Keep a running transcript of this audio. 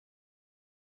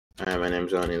Hi, my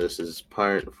name's Oni. This is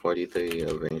part 43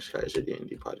 of Ring Kaiser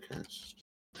D&D podcast.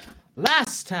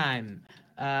 Last time,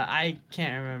 I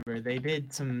can't remember.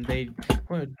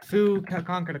 Fu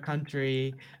conquered a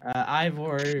country.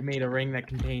 Ivor made a ring that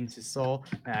contains his soul.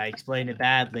 I explained it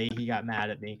badly. He got mad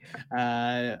at me.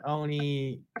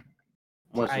 Oni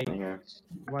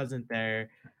wasn't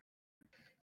there.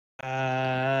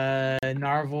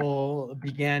 Narvel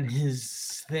began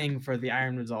his thing for the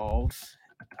Iron Resolve.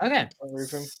 Okay.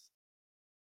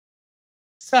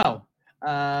 So,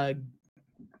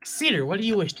 Cedar, what do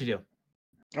you wish to do?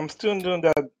 I'm still doing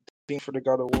that thing for the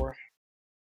God of War.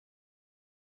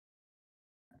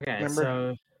 Okay, Remember?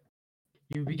 so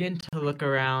you begin to look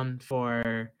around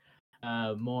for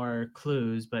more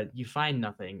clues, but you find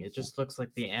nothing. It just looks like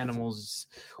the animals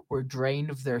were drained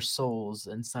of their souls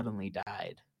and suddenly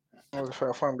died. I was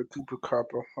trying to find the Koopa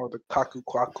Kappa or the Kaku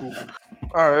Kwaku.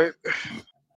 Alright.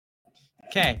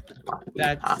 Okay,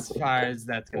 that's as far as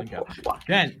that's gonna go.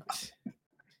 Grant,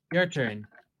 your turn.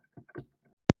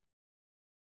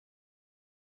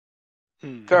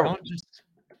 Don't just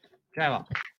travel.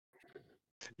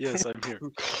 Yes, I'm here.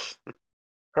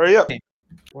 Hurry up. Okay.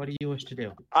 What do you wish to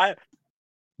do? I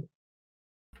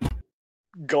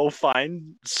go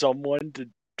find someone to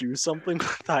do something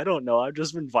with. I don't know. I've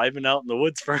just been vibing out in the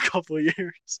woods for a couple of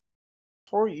years.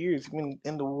 4 years you've been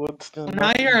in the woods. Well,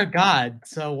 now you're a god,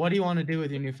 so what do you want to do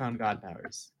with your newfound god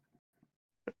powers?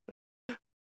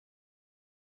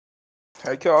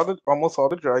 I killed almost all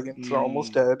the dragons. They're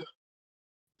almost dead.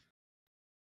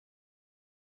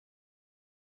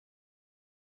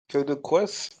 So the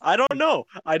quest. I don't know.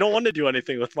 I don't want to do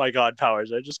anything with my god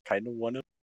powers. I just kind of want to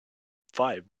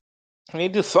vibe. I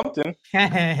need to do something.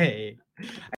 Hey, I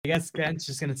guess Grant's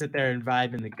just gonna sit there and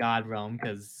vibe in the god realm,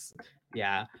 because,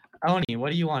 yeah. Oni, what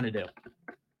do you want to do?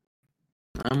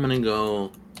 I'm gonna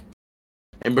go.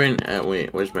 Hey, Brandon.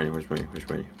 Wait, where's Brandon?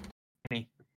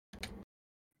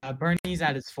 Bernie's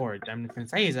at his forge. I'm just gonna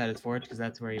say he's at his forge because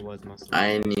that's where he was most of the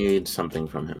I time. need something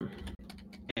from him.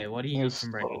 Okay, what do you need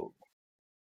from Bernie?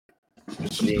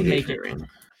 Need a ring.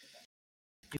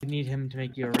 You need him to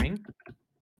make you a ring?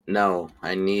 No,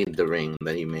 I need the ring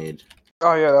that he made.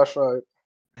 Oh yeah, that's right.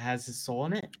 It has his soul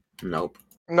in it? Nope.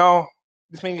 No,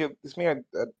 it's me a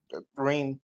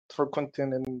ring for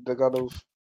Quentin and the God of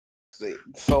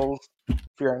Souls.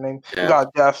 For your name, Yeah. God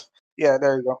Death. Yeah,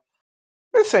 there you go.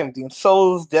 The same thing.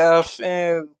 Souls, death,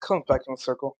 and comes back in a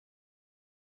circle.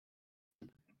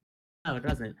 No, it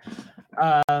doesn't.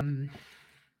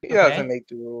 He doesn't make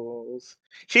the rules.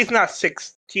 She's not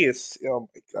 6. She is. Oh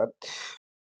my god.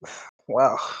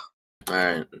 Wow.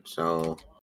 Alright, so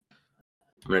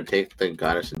I'm gonna take the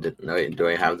goddess. Do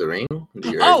I have the ring?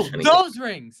 Those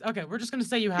rings! Okay, we're just gonna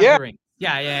say you have the rings.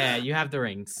 Yeah, you have the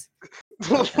rings.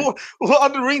 What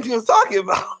other rings he was talking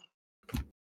about?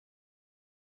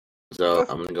 So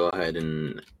I'm gonna go ahead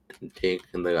and take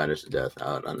the goddess of death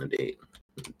out on a date.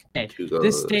 Okay,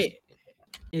 this date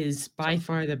is by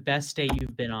far the best date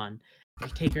you've been on. You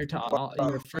take her to all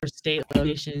your first date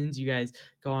locations. You guys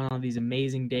go on all these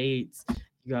amazing dates.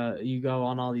 You go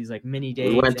on all these like mini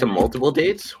dates. We went to multiple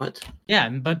dates? What? Yeah,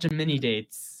 a bunch of mini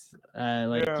dates.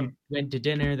 You went to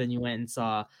dinner, then you went and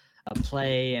saw a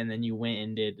play, and then you went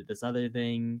and did this other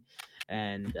thing,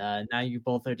 and now you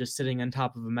both are just sitting on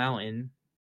top of a mountain.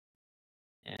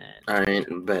 And... Alright.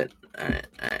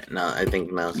 Now I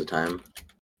think now's the time.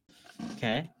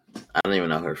 Okay. I don't even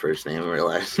know her first name or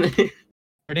last name.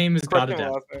 Her name is God of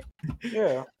Death.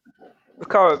 Yeah. Let's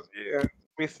call it,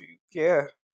 yeah.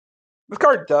 Let's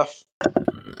call it Death.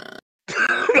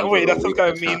 Wait, that's some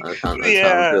kind of meme. That sounds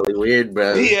really weird,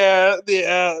 bro. Yeah.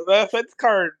 Let's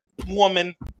call her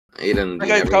Woman. He didn't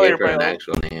never give her an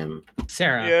actual name.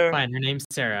 Sarah. Yeah. Fine, her name's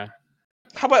Sarah.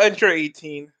 How about Android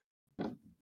 18?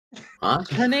 Huh?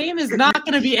 Her name is not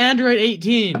going to be Android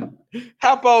 18.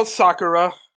 How about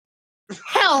Sakura?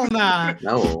 Hell nah.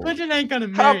 No. Quentin ain't gonna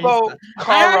marry. How about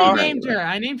Kara? I already named her.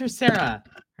 I named her Sarah.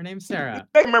 Her name's Sarah.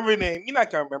 I remember your name. You're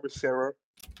not gonna remember Sarah.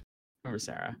 Remember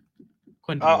Sarah.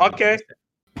 Quentin. Okay.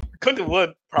 Quentin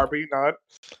would probably not.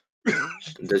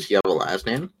 Does she have a last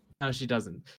name? No, she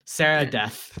doesn't. Sarah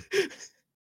Death.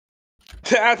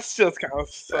 That's just kind of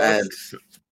sus.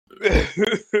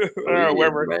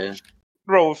 Whatever.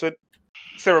 Roll with it.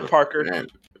 Sarah Parker.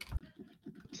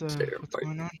 So, what's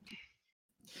going on?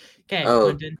 Okay,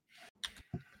 Quentin.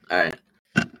 Alright.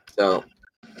 So,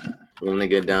 I'm going to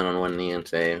get down on one knee and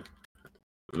say,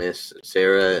 Miss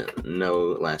Sarah,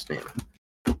 no last name.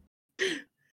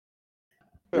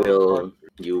 Will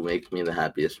you make me the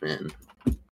happiest man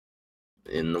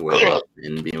in the world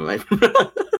and be my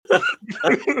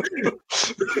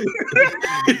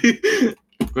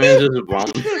man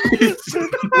just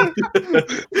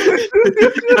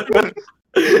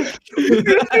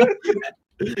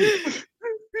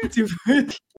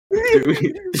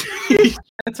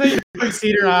That's why you took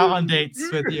Cedar out on dates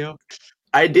with you.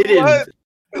 I didn't. What?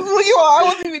 Look, yo, I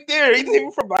wasn't even there. He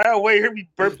came from a mile away. Heard me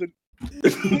burping.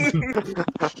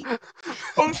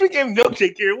 I'm freaking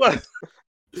milkshake here. What?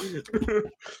 You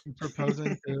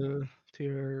proposing to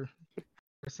your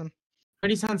person?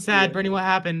 Bernie sounds sad. Bernie, what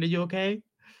happened? Are you okay?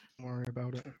 Don't worry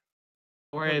about it. Don't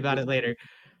worry about it later.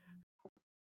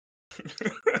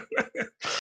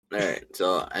 Alright,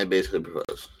 so I basically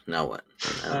proposed. Now what?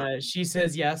 She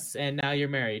says yes, and now you're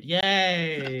married.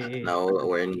 Yay! No,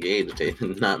 we're engaged,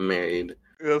 not married.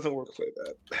 It doesn't work like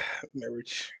that.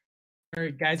 Marriage.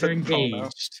 Guys are It's a phone now.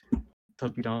 engaged.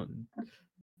 Hope you don't.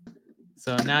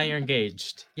 So now you're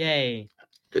engaged. Yay!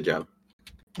 Good job.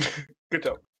 Good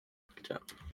job. Good job.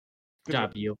 Good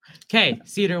job, you. Okay,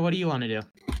 Cedar, what do you want to do?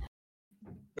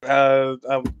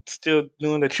 I'm still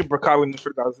doing the chupacabra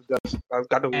for I've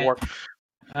got to Okay. work.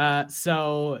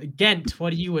 So Gent,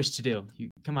 what do you wish to do?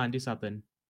 Come on, do something.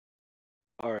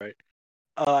 All right.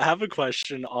 I have a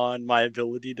question on my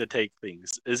ability to take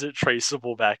things. Is it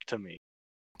traceable back to me?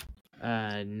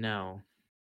 No.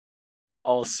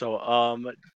 Also,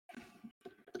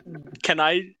 can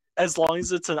I, as long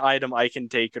as it's an item I can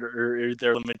take, or are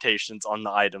there limitations on the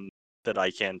item that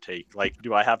I can take? Like,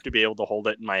 do I have to be able to hold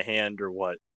it in my hand or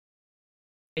what?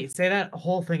 Hey, say that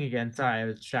whole thing again. Sorry, I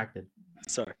was distracted.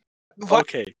 Sorry. What?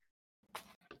 Okay.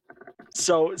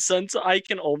 So, since I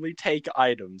can only take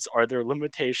items, are there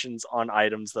limitations on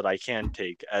items that I can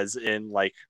take, as in,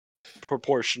 like,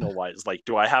 proportional wise? Like,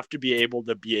 do I have to be able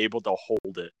to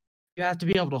hold it? You have to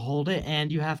be able to hold it, and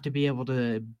you have to be able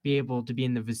to be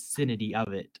in the vicinity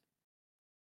of it.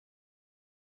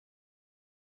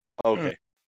 Okay.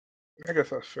 I guess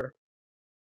that's fair.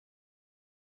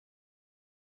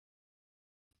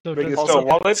 So Wait, does- it's Also, still a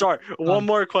wallet? sorry, one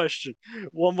more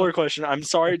question. I'm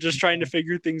sorry, just trying to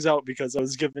figure things out because I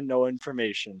was given no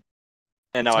information.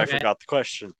 And now I Okay. forgot the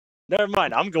question. Never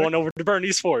mind, I'm going over to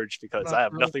Bernie's Forge because I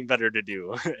have Bro. nothing better to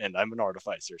do, and I'm an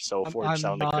artificer, so Forge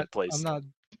sounds like a good place.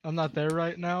 I'm not there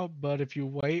right now, but if you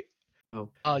wait,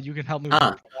 Oh. you can help me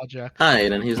Ah. with the project. Hi,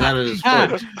 and he's not at his Ah.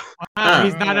 forge. Wow,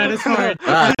 he's not at his forge.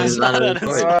 He's not at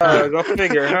his forge. Go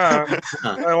figure, huh?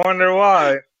 Huh. I wonder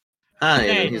why. Hi,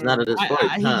 Hey, and he's not at his forge.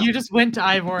 Huh. You just went to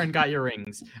Ivor and got your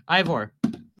rings. Ivor,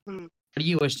 what do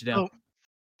you wish to do? Oh.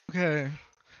 Okay,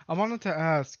 I wanted to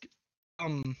ask,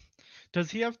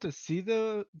 does he have to see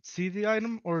the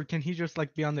item, or can he just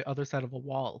like be on the other side of a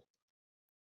wall?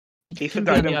 You Keep can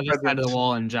the be on the item other side of the present.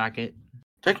 wall and jacket.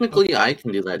 Technically, I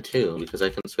can do that too because I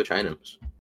can switch items.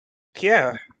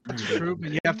 Yeah. True, but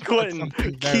you have to put Quentin,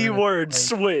 something there. keyword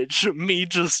switch, me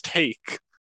just take.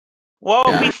 Well,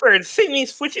 Yeah. we for seeing me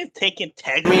switching, taking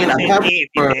tags, I mean, the I same have thing if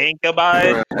you for- think about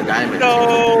it. For a diamond.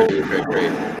 No. for a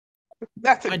trade.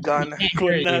 That's a But gun. you can't Quentin,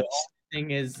 hear you. that's- The thing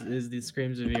is the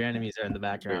screams of your enemies are in the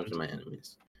background. Dreams of my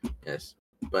enemies. Yes.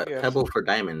 But Yes. Pebble for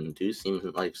diamond do seem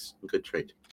like a good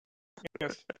trade.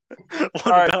 Yes. What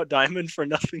Alright. about diamond for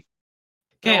nothing?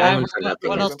 Okay, No, Ivor, Diamonds are nothing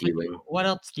what but else? stealing. What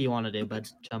else do you want to do, bud,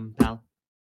 pal?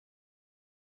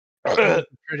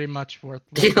 Pretty much worth.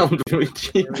 Damn,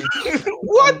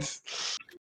 What?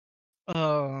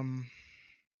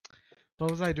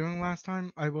 What was I doing last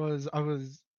time? I was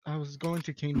going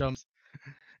to kingdoms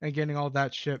and getting all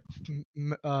that shit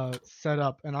set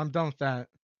up, and I'm done with that.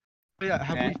 But yeah,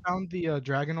 have we Okay. found the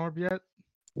dragon orb yet?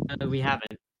 We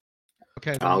haven't.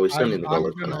 Okay, Oh, then we still need to go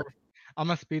look for that. I'm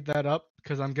gonna speed that up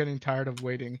because I'm getting tired of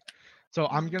waiting. So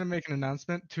I'm gonna make an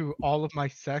announcement to all of my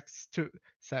sects.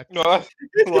 No, that's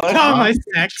what? Oh, my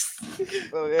sex.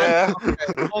 Oh, yeah.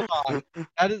 Okay, hold on.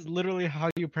 That is literally how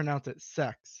you pronounce it.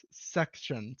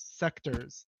 Sections,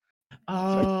 sectors. You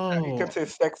Oh, can say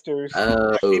sexters.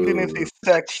 Oh. You didn't say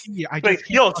sex. Yeah, I Wait, just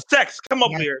keep yo, sex, come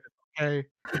up Yeah. here. Okay.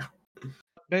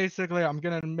 Basically, I'm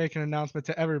gonna make an announcement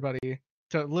to everybody,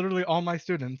 to literally all my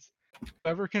students.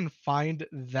 Whoever can find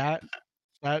that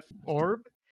orb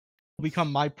will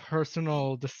become my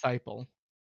personal disciple.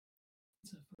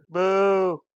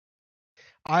 Boo.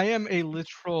 I am a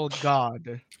literal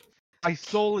god. My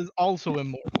soul is also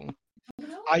immortal.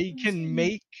 I can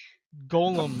make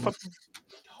golems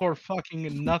for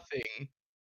fucking nothing.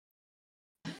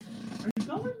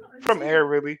 From air,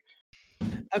 really.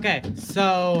 okay.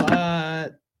 So,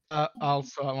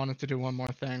 Also, I wanted to do one more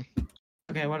thing.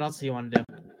 okay. What else do you want to do?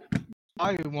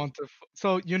 I want to.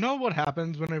 So you know what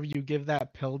happens whenever you give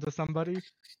that pill to somebody?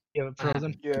 Yeah,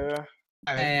 frozen. Yeah.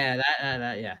 Yeah,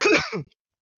 that, yeah.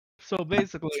 So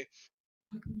basically,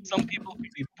 some people can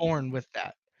be born with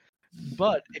that.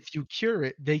 But if you cure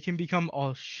it, they can become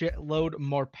a shitload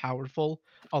more powerful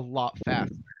a lot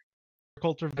faster.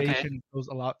 Cultivation goes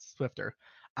a lot swifter.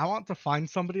 I want to find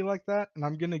somebody like that, and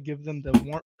I'm gonna give them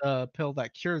the pill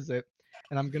that cures it,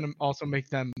 and I'm gonna also make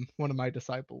them one of my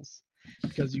disciples,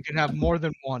 because you can have more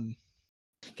than one.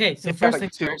 Okay, so Yeah, first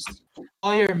like things two. first,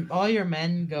 all your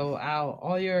men go out,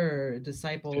 all your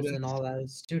disciples and all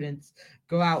those students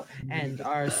go out and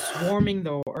are swarming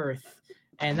the earth,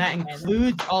 and that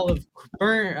includes all of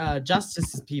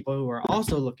Justice's people who are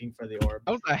also looking for the orb.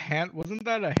 That was wasn't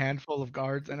that a handful of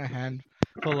guards and a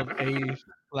handful of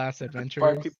A-class 5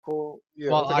 adventurers? people. Yeah,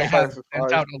 While it's like I a have 5 sent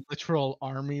 5. out a literal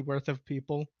army worth of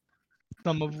people,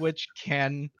 some of which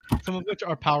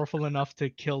are powerful enough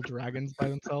to kill dragons by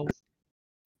themselves.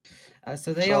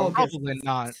 So they all get, Probably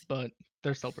not, but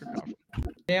they're still pretty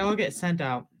powerful. they all get sent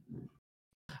out.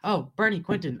 Oh, Bernie,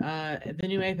 Quentin, the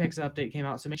new Apex update came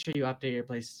out, so make sure you update your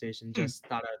PlayStation. Just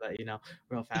thought I'd let you know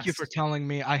real fast. Thank you for telling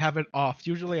me. I have it off.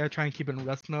 Usually I try and keep it in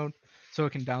rest mode so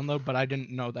it can download, but I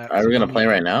didn't know that. Are we gonna play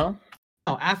right now?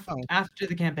 Oh, after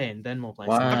the campaign, then we'll play.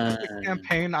 Why? After the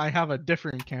campaign, I have a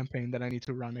different campaign that I need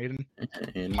to run,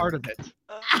 Aiden. Part of it.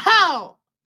 Ow!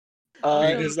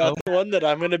 Is that the one that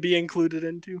I'm gonna be included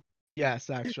into? Yes,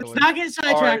 actually. Let's not get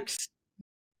sidetracked.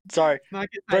 Sorry, Not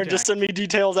get Burn. Just sidetracked. send me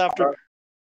details after.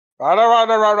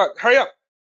 Rada. Hurry up.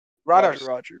 Radas.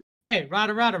 Roger. Hey,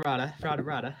 Rada. Roger.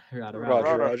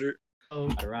 Oh,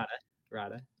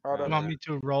 Rada. you want me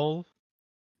to roll?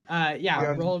 Yeah,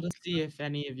 Yeah. roll to see if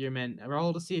any of your men.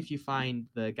 Roll to see if you find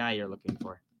the guy you're looking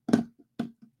for.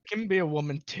 Can be a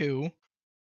woman too.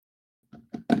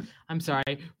 I'm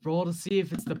sorry. Roll to see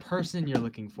if it's the person you're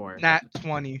looking for. Nat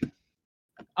 20.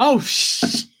 Oh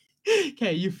shh.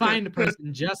 Okay, you find a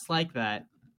person just like that.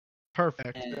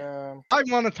 Perfect. And Yeah. I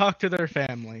want to talk to their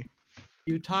family.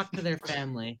 you talk to their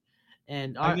family,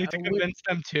 and I need to convince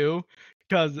them too,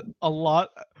 because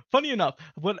funny enough,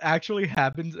 what actually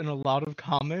happens in a lot of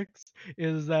comics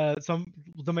is that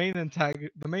the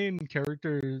main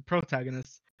character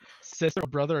protagonist, sister,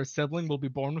 brother, or sibling will be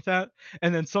born with that,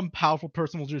 and then some powerful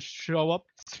person will just show up,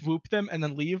 swoop them, and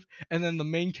then leave, and then the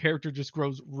main character just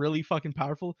grows really fucking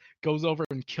powerful, goes over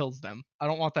and kills them. I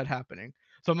don't want that happening,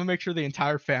 so I'm gonna make sure the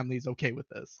entire family is okay with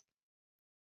this.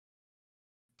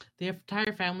 the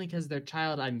entire family, because their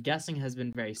child, I'm guessing, has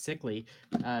been very sickly,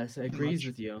 so agrees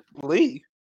with you. Lee.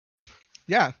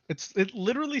 Yeah, it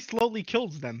literally slowly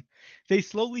kills them. They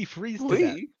slowly freeze to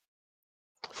death. Lee.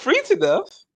 Free to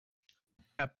death.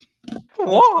 Yep.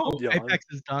 Wow. Yeah. Apex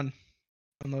is done.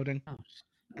 Unloading. Oh,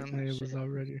 Apparently it was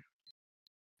already.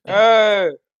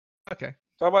 Hey. Okay.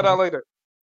 Talk about that later.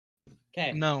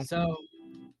 Okay. No. So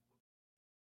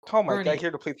Oh my Bernie. god,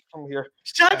 here to please come here.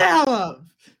 shut the hell up.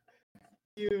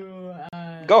 You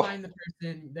Go. find the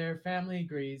person. Their family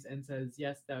agrees and says,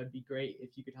 "Yes, that would be great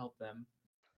if you could help them."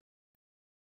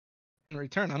 In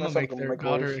return, I'm That's gonna make something their to make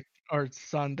daughter or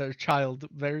son, their child,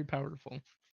 very powerful.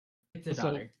 It's a So-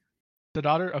 daughter. The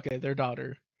daughter? Okay, their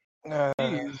daughter. Uh,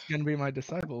 She's gonna be my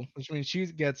disciple, which means she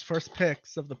gets first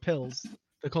picks of the pills,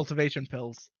 the cultivation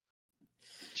pills.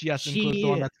 Yes, includes the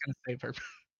one She- that's gonna save her.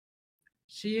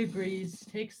 She agrees,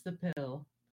 takes the pill,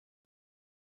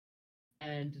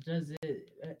 and does it.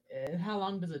 How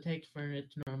long does it take for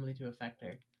it normally to affect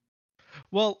her?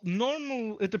 Well,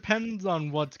 it depends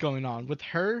on what's going on. With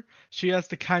her, she has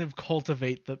to kind of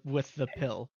cultivate with the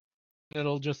pill.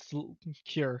 It'll just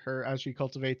cure her as she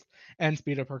cultivates and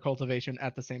speed up her cultivation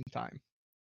at the same time.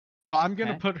 I'm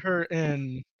gonna Okay. put her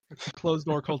in closed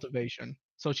door cultivation.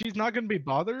 So she's not gonna be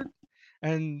bothered,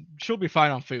 and she'll be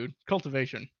fine on food.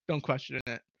 Cultivation. Don't question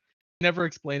it. Never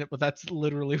explain it, but that's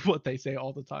literally what they say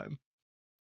all the time.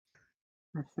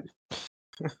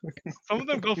 Some of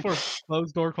them go for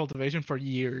closed door cultivation for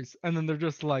years, and then they're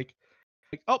just like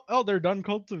oh, they're done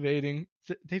cultivating.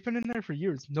 They've been in there for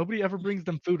years. Nobody ever brings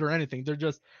them food or anything. They're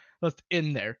just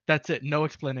in there. That's it. No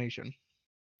explanation.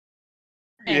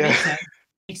 Yeah, Yeah. makes sense.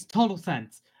 Makes total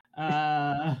sense.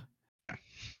 So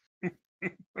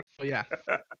yeah.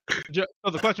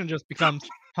 So the question just becomes,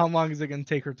 how long is it going to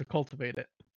take her to cultivate it?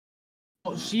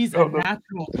 Well, she's Oh, a no.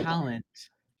 natural talent,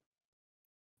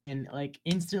 and like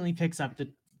instantly picks up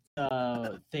the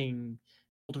thing,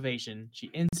 cultivation. She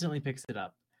instantly picks it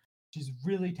up. She's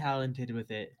really talented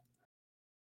with it.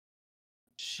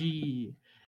 She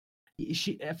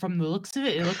from the looks of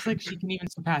it, it looks like she can even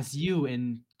surpass you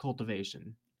in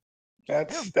cultivation.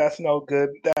 That's no good.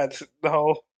 That's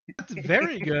no. That's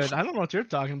very good. I don't know what you're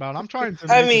talking about. I'm trying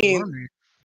to. I make an mean,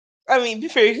 army. be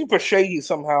fair, you can portray you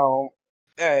somehow.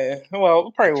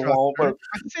 Well, probably Trust won't, her. but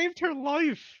I saved her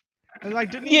life. and I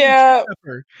didn't Yeah. even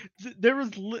her.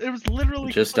 It was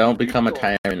literally. Just don't become a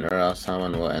tyrant, or else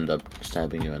someone will end up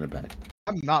stabbing you in the back.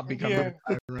 I'm not becoming Yeah.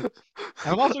 a tyrant.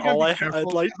 I'm also gonna All be I'd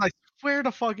careful. like- because I swear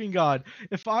to fucking God,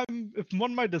 if one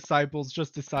of my disciples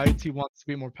just decides he wants to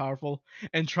be more powerful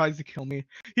and tries to kill me,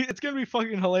 it's gonna be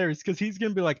fucking hilarious because he's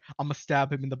gonna be like, I'm gonna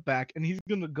stab him in the back, and he's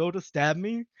gonna go to stab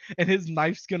me, and his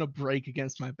knife's gonna break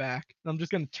against my back, and I'm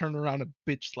just gonna turn around and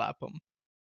bitch slap him.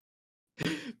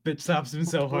 Bitch slaps him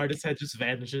so hard his head just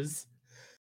vanishes.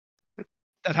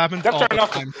 That happens That's all the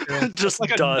enough. time. Phil. That's Just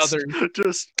like dust. another.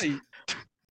 Just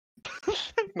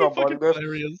No, fucking buddy,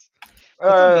 hilarious.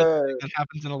 That's another Uh, thing that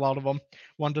happens in a lot of them.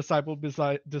 One disciple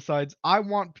decides, I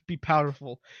want to be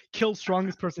powerful. Kill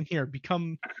strongest person here.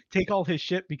 Take all his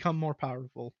shit. Become more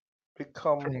powerful.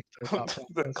 become Pretty much their thought process.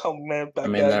 become man back. I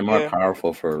mean, they're more yeah.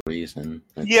 powerful for a reason.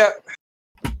 It's- Yeah,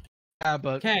 Yeah,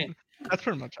 but Okay, that's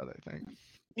pretty much how they think.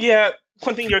 yeah.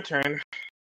 Quentin, your turn.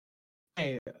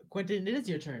 hey, Quentin, it is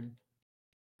your turn.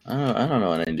 I don't know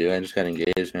what I do. I just got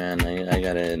engaged, man. I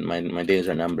gotta. My days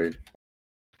are numbered.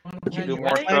 Wanna You plan do your more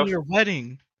wedding? stuff. Plan your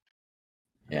wedding.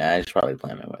 Yeah, I should probably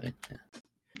plan my wedding. Yeah.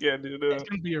 Yeah, dude. He's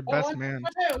gonna be your best man.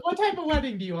 What type of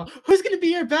wedding do you want? Who's gonna be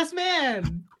your best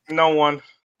man? No one.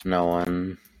 No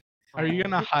one. Are you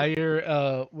gonna hire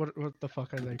what the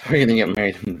fuck are they We're gonna get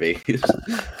married in Vegas.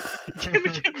 gonna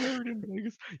get married in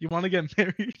Vegas? You wanna get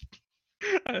married?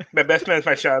 My best man is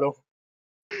my shadow.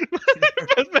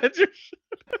 Best man's your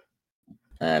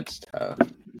That's tough.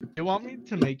 You want me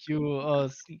to make you a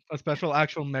special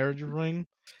actual marriage ring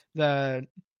that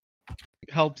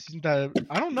helps that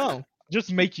I don't know.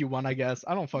 Just make you one, I guess.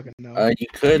 I don't fucking know. You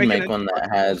could Make make it one that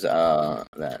has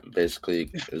that basically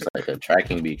is like a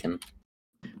tracking beacon.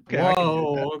 Okay, I can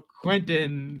do that. Whoa,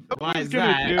 Quentin, why Nobody's is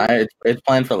gonna that? do- It's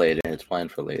planned for later. It's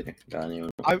planned for later. Don't even.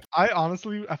 I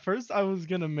honestly at first I was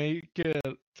gonna make it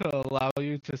to allow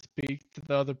you to speak to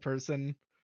the other person.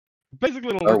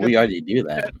 Basically it'll Oh, work we out- already do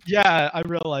that. Yeah, I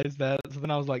realized that. So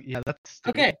then I was like, yeah, that's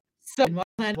stupid. Okay, so my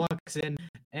plan walks in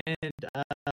and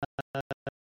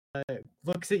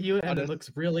looks at you and Honest.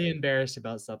 looks really embarrassed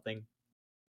about something.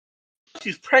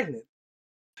 She's pregnant.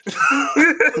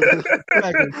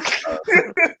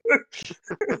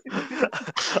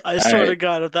 I swear to Alright.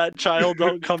 God, if that child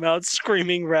don't come out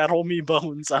screaming "rattle me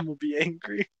bones," I'm gonna be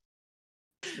angry.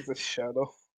 She's a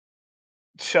shadow.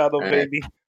 Shadow Alright. baby.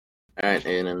 All right,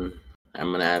 Aiden.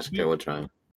 I'm gonna ask her what's wrong.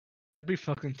 That'd be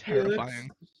fucking She looks-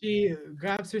 terrifying. She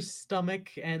grabs her stomach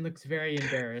and looks very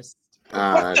embarrassed.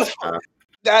 What That's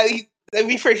the to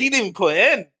be fair, he didn't put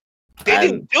in. They I'm-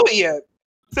 didn't do it yet.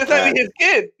 So that's not even his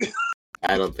kid.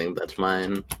 I don't think that's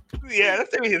mine. Yeah,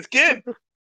 that's not even his kid.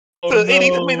 Oh, So Eddie's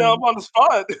coming up on the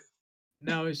spot.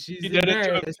 No, she's He did it to him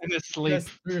embarrassed. in his sleep. Just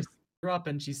threw her up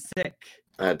and she's sick.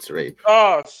 That's rape.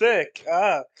 Oh, sick. You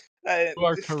are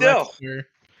Still. correct, sir.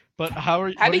 But how How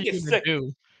what do are you you get gonna sick?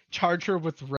 do? Charge her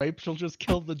with rape? She'll just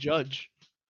kill the judge.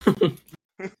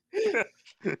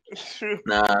 It's true.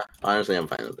 Nah, honestly, I'm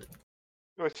fine with it.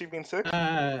 Was she being sick?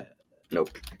 Nope.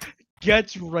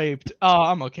 Gets raped. Oh,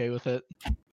 I'm okay with it.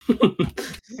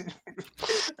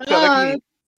 like me.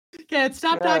 Can't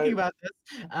stop Right. talking about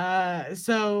this.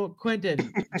 So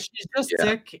Quentin, she's just Yeah.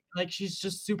 sick. Like she's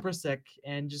just super sick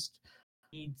and just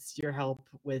needs your help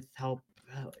with help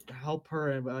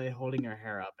her by holding her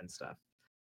hair up and stuff.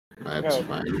 That's Oh.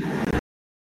 fine.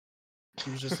 She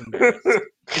was just embarrassed.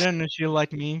 Didn't she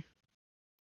like me?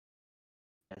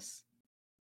 Yes.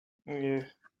 Yeah.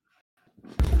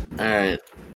 All right.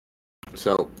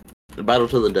 So, the battle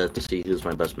to the death to see who's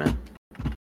my best man.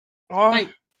 Oh, Fight.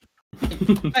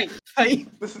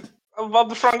 Fight. this is Bob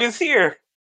the Frog is here.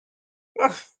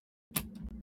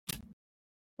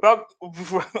 Well,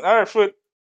 all right, foot.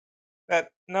 That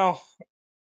no.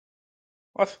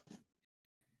 What?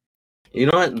 You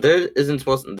know what? There's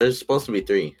supposed to be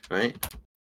 3, right?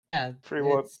 Yeah. Three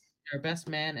what? it's Your best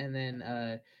man and then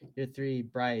your 3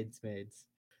 bridesmaids.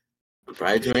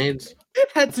 Bridesmaids.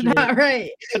 That's not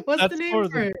right. What's That's the name for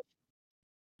for the-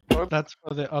 it? That's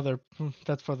for the other.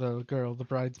 That's for the girl, the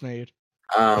bridesmaid.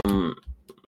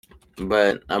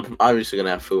 But I'm obviously gonna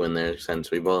have Fu in there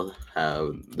since we both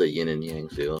have the yin and yang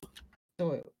seal.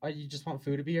 So, you just want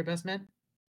Fu to be your best man?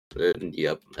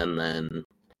 Yep. And then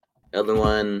the other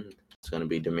one is gonna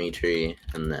be Dimitri,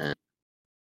 and then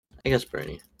I guess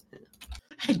Bernie.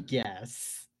 I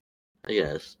guess. I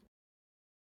guess.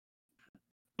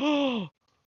 Oh.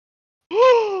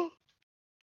 I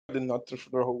did not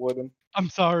throw her wedding. I'm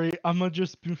sorry. I'm gonna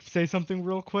just say something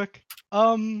real quick.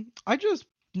 I just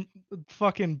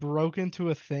fucking broke into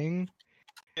a thing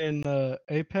in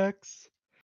Apex,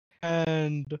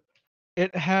 and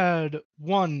It had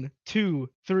 1, 2,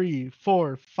 3,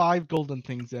 4, 5 golden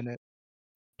things in it.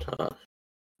 Tough.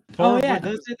 Four Oh of yeah, which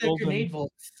those were are the grenade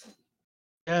volts.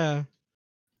 Yeah.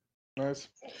 Nice.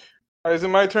 Alright, is it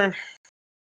my turn?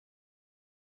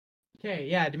 Okay,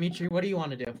 yeah, Dimitri, what do you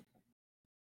want to do?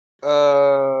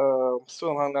 I'm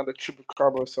still hung on the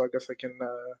Chupacabra, so I guess I can.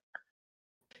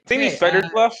 Any Okay, spiders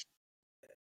left?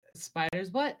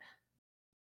 Spiders, what?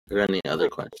 Are there any other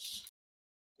quests?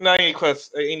 No, any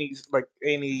quests?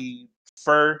 Any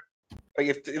fur? Like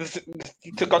if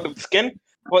he took out the skin,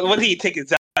 what did he take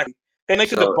exactly? They next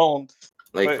to the So, bones.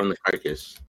 Like Right. from the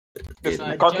carcass. This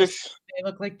Yeah. carcass. They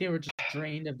look like they were just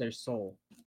drained of their soul.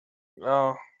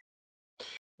 Oh,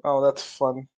 that's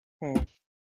fun.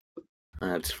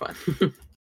 That's fun.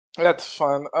 That's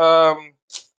fun.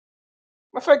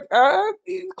 In fact,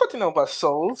 continue about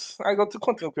souls. I go to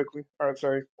continue quickly. Alright,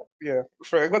 sorry. Yeah,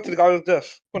 I go to the God of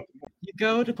Death. You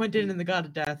go to Quentin and the God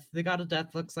of Death. The God of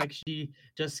Death looks like she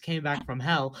just came back from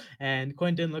hell, and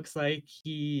Quentin looks like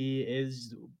he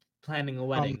is planning a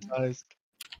wedding. Traumatized.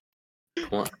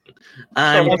 Well, So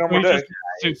I'm one more day.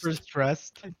 Super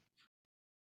stressed.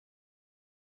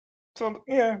 So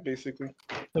yeah, basically.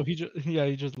 So he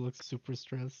just looks super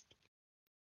stressed.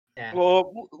 Yeah.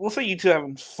 Well, we'll say you two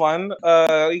having fun.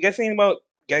 You guys need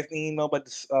to know about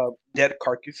this dead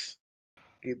carcass?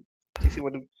 You see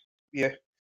what? Yeah.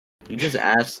 You just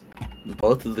asked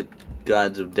both of the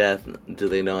gods of death, do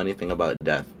they know anything about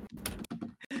death?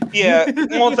 Yeah,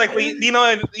 most likely. You know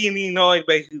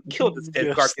anybody who killed this dead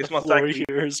Yes, carcass? the Most floor likely.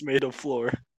 here is made of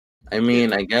floor. I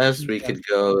mean, I guess we could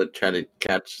go try to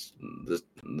catch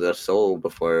the soul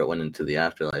before it went into the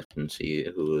afterlife and see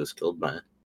who it was killed by.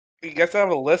 You guys have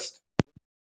a list?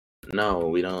 No,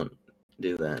 we don't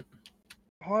do that.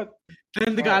 What?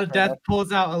 Then the Alright, God of fair Death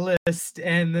pulls out a list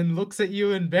and then looks at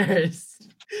you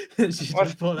embarrassed. She What?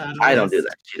 just pulled out a I don't do list.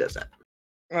 that. She does that.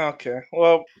 Okay.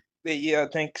 Well, yeah.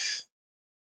 Thanks.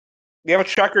 Do you have a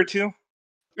tracker too?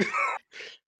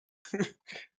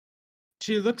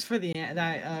 She looks for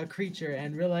that creature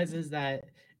and realizes that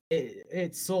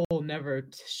its soul never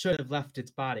should have left its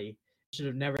body. It should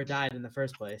have never died in the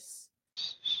first place.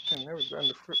 I never done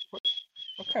the first. What?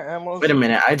 Okay, animals. Wait a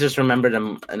minute. I just remembered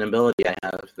an ability I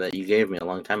have that you gave me a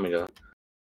long time ago.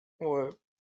 What?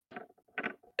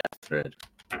 Death Thread.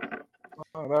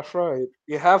 Oh, that's right.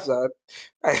 You have that.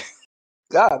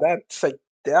 God, that's like,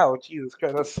 wow, Jesus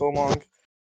Christ, that's so long.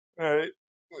 All right,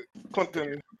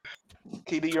 Quentin,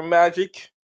 can you do your magic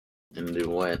And do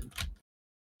what?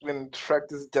 and track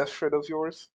this death thread of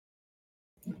yours?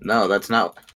 No, that's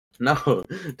not. No.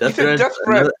 You said death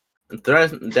thread.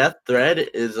 Death Thread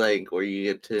is like where you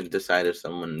get to decide if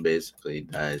someone basically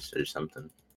dies or something.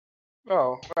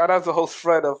 Oh, that's the whole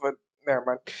thread of it. Never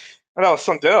mind. That was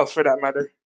something else for that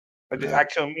matter. Like the Yeah.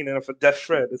 actual meaning of a death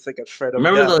thread. It's like a thread of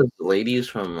Remember death. those ladies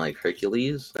from like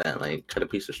Hercules that like cut a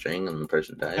piece of string and the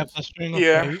person dies? Got the string of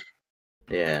Yeah. fate.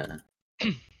 Yeah,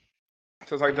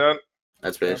 So it's like that.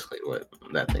 that's basically what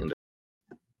that thing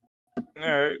does.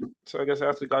 Alright. So I guess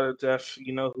after God of Death,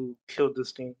 you know who killed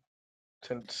this thing.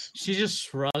 Since She just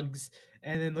shrugs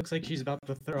and then looks like she's about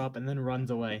to throw up and then runs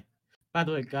away. By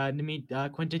the way,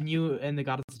 Quentin, you and the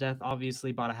Goddess of Death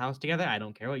obviously bought a house together. I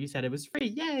don't care what you said; it was free.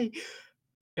 Yay!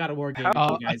 God of War gave it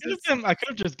to you guys. I could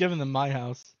have just given them my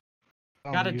house.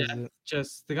 I God don't of use Death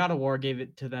it. the God of War gave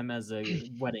it to them as a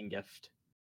wedding gift.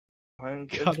 God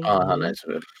of Oh, how War. nice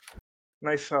of it.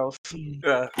 nice house. Mm.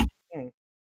 Yeah.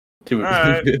 Dimitri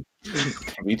Alright.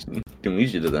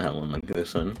 doesn't have one like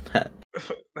this one.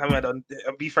 I'm at a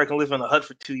beef I can live in a hut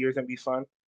for 2 years and be fine.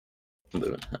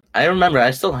 I remember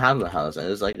I still have the house. It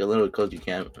was like a little cozy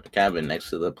cabin next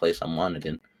to the place I'm wanted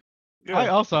in. Yeah. I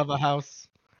also have a house.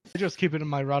 I just keep it in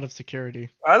my rod of security.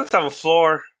 I just have a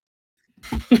floor.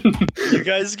 You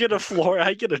guys get a floor,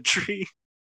 I get a tree.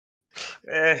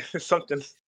 It's something.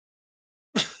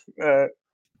 Yeah,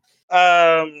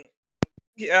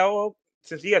 well,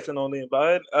 since you guys don't know anything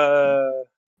about it,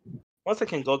 once I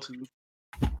can go to.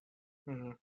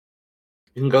 You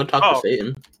can go talk Oh. to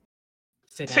Satan.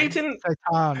 Satan,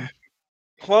 Satan.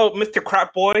 well, Mr.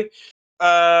 Crap Boy,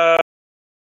 I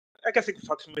guess I can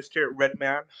talk to Mr. Red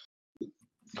Man.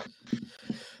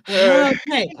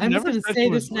 Okay, I'm just never gonna said say he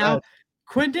was this now.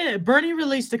 red. Bernie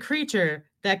released a creature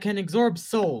that can absorb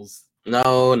souls.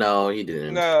 No, he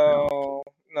didn't.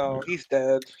 No, he's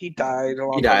dead. He died a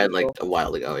long He time died ago. like a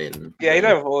while ago. And Yeah, he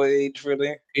died of old age,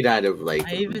 really. He died of like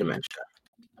I even- dementia.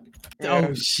 Yeah.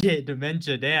 Oh shit,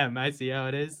 dementia. Damn, I see how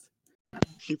it is.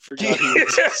 He forgot he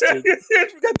existed. He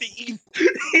forgot to eat.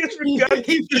 He forgot.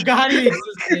 He forgot he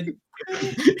existed.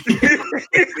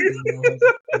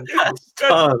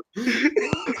 Stop.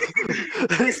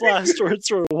 His last words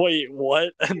were, "Wait,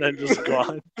 what?" and then just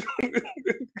gone.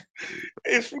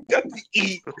 I forgot to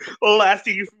eat. The last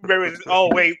thing you remember is, oh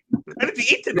wait, I need to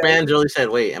eat today. Man, Jolie said,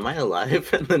 "Wait, am I alive?"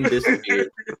 and then disappeared.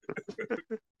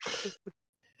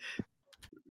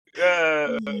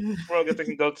 Well, I guess I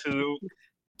can go to.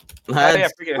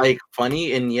 That's forget. like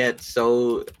funny and yet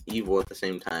so evil at the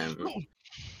same time.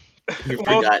 You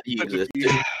Well, forgot he existed.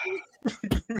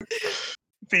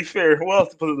 be fair, what else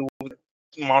to put in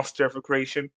the monster for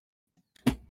creation?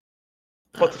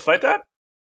 What to fight that?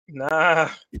 Nah.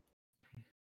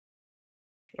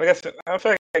 I guess I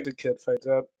feel like I could fight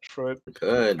that for it.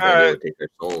 Good, but Alright. it would take their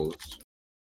souls.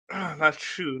 Not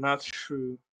true. Not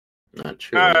true. Not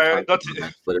true. Alright, go to.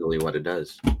 That's literally what it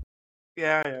does.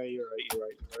 Yeah, you're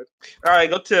right. All right,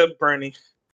 go to Bernie.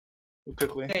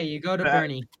 Quickly. Okay, you go to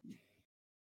Bernie.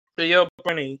 So, yo,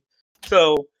 Bernie.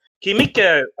 So, can you make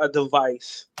a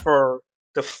device for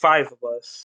the 5 of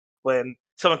us when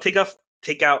someone take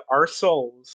out our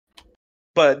souls,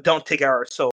 but don't take out our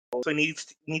souls? So, you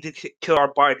need to kill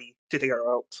our body to take out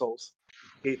our souls.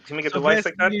 Can you make a device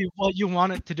like that? basically, what you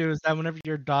want it to do is that whenever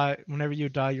you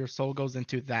die, your soul goes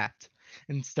into that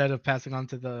instead of passing on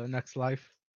to the next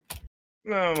life.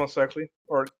 No, most likely.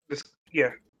 Or this, yeah.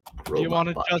 You want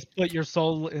to just put your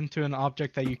soul into an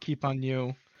object that you keep on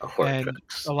you and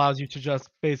allows you to just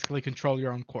basically control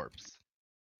your own corpse.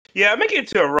 Yeah, make it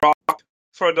into a rock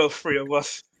for those 3 of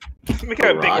us. Make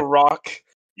it a big rock.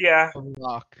 Yeah. A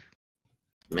rock.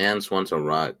 Mans wants a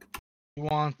rock. You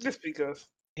want Just because.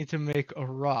 to make a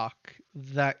rock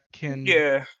that can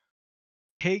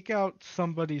take out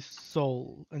somebody's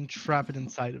soul and trap it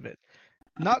inside of it.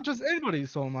 Not just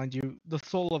anybody's soul, mind you, the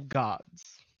soul of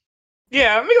gods.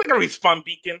 Yeah, make it like a respawn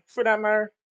beacon for that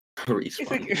matter.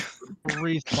 Respawn.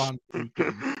 Respawn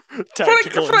beacon.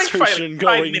 Tactical insertion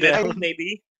going down.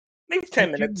 Maybe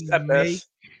 10 minutes at best.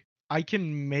 I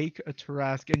can make a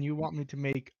Tarrasque, and you want me to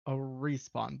make a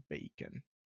respawn beacon.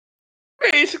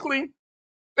 Basically.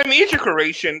 I mean, it's your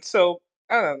creation, so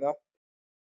I don't know.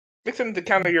 Make something to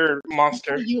counter your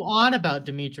monster. What are you on about,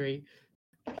 Dimitri?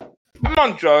 I'm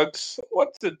on drugs.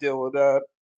 What's the deal with that?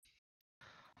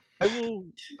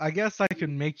 I guess I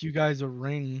can make you guys a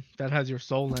ring that has your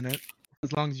soul in it.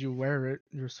 As long as you wear it,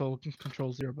 your soul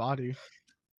controls your body.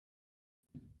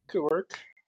 Could work.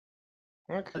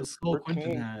 That's cool.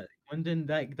 Quentin,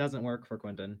 that doesn't work for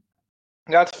Quentin.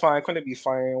 That's fine. Quentin be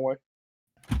fine anyway.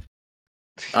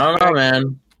 I don't know,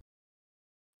 man.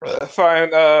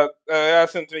 Fine. I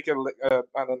asked him to make a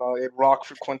rock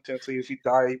for Quentin, so if he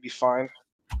die, he'd be fine.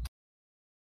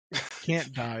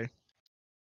 Can't die.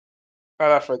 Oh,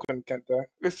 that's right. Quentin can't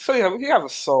die. So you have a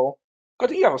soul.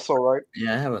 Quentin, you have a soul, right?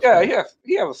 Yeah, I have a soul. Yeah,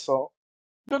 he have a soul.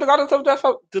 Do the goddess of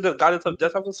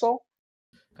death have a soul?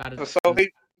 The soul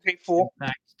hateful. In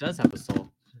fact, does have a soul.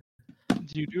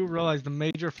 You do realize the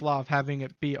major flaw of having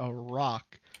it be a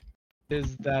rock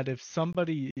is that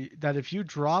if you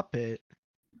drop it,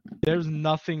 there's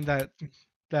nothing that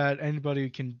anybody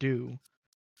can do.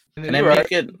 And can I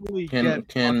make it?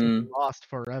 Can lost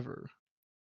forever.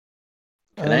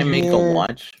 Can I make a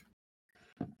watch?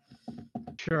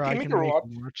 Sure, I can make a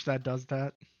watch that does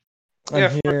that.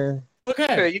 I'm here.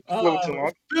 Okay. You can live too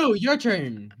long. Boo, your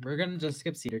turn. We're gonna just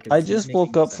skip Cedar. I just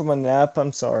woke up from a nap.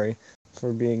 I'm sorry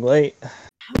for being late.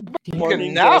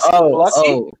 Morning nap.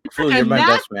 Lucky. Foo, you're my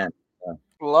best man. Yeah.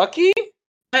 Lucky?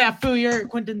 Yeah, Foo, you're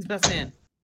Quentin's best man.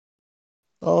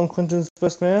 Oh, I'm Quentin's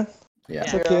best man? Yeah.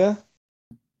 Heck yeah.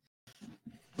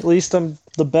 At least I'm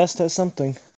the best at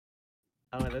something.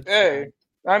 Oh, that's hey,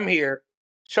 I'm here.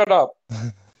 Shut up.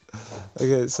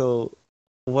 Okay, so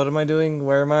what am I doing?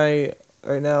 Where am I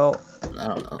right now? I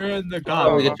don't know. You're in the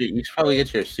You should probably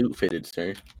get your suit fitted,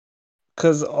 sir.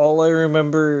 Because all I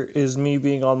remember is me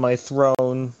being on my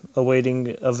throne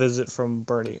awaiting a visit from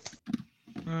Bernie.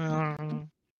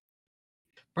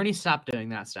 Bernie stopped doing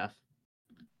that stuff.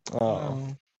 Oh.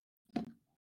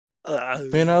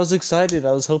 Man, I was excited.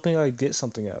 I was hoping I'd get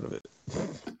something out of it.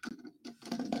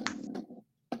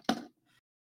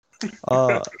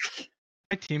 My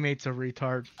teammate's a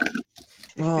retard.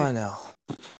 Oh, I know.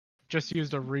 Just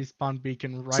used a respawn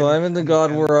beacon right. So I'm in the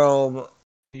God realm.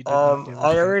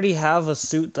 I already have a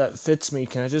suit that fits me.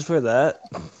 Can I just wear that?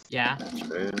 Yeah.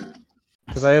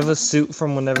 Because I have a suit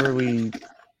from whenever we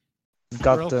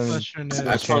got them. I should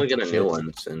probably get a new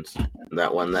one since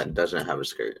that one that doesn't have a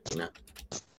skirt, you know?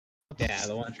 Yeah,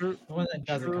 the one that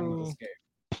doesn't come with a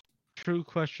skirt. True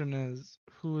question is,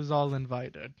 who is all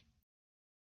invited?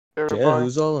 Everybody. Yeah,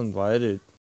 who's all invited?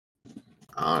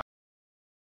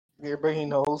 Everybody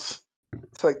knows.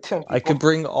 It's like 10 people. I could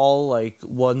bring all,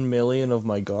 1 million of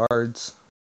my guards.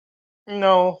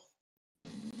 No.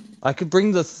 I could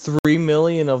bring the 3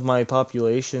 million of my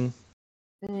population.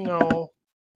 No.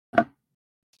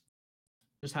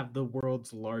 Just have the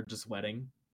world's largest wedding.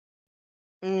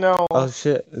 No. Oh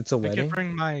shit, it's a I wedding? could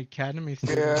bring my academy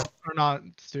students, or not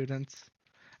students.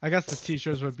 I guess the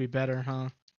teachers would be better, huh?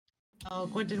 Oh,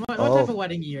 Quentin, what Oh. type of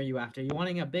wedding are you after? You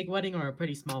wanting a big wedding or a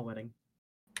pretty small wedding?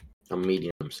 A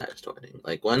medium-sized wedding,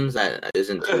 like ones that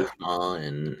isn't too small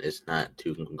and it's not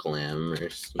too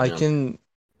glamorous. I can,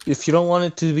 if you don't want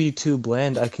it to be too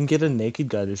bland, I can get a naked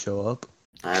guy to show up.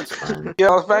 That's fine. Yeah,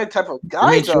 I was my type of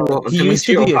guy though. He used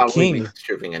to be a king.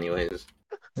 Stripping anyways.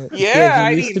 Yeah, he I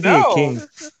used to didn't be a know. king.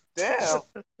 Damn.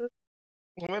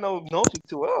 I don't know you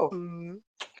too well.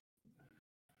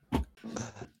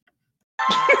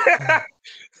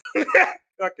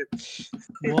 Fuck it.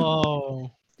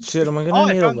 Whoa. Shit, am I Oh, gonna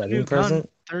I need a found the wedding new present?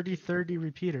 gun, 30-30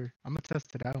 repeater. I'm gonna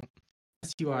test it out.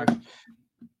 Yes, you are.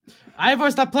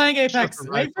 Ivor, stop playing Apex. Just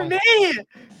a Wait for rifle. me.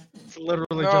 It's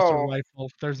literally just a No.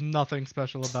 rifle. There's nothing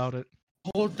special about it.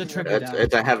 Hold the trigger down.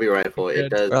 It's a heavy rifle. It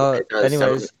Good. does.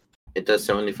 Anyways. It does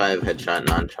 75 headshot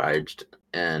non-charged,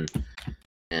 and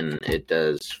it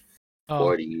does Oh,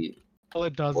 40. all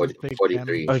it does 40 is big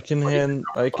 43. damage.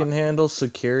 I can handle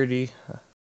security.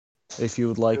 If you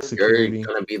would like You're security.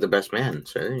 gonna be the best man,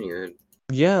 sir.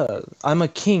 Yeah, I'm a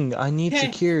king. I need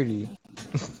Okay. security.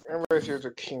 Remember, if you're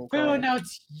a king. Boo, now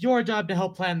it's your job to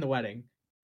help plan the wedding.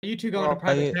 You two go in a Well,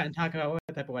 private chat and talk about what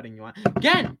type of wedding you want.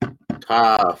 Again!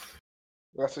 Tough.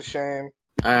 That's a shame.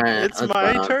 All right, It's let's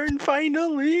my go. turn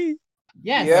finally.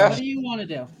 Yes, Yeah. what do you want to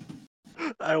do?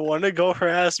 I want to go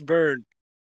harass Burn.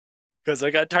 Because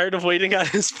I got tired of waiting at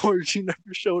his porch. He never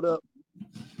showed up.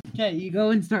 Okay, you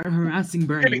go and start harassing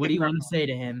Bernie. What do you want to say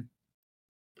to him?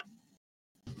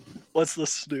 What's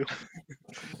this do?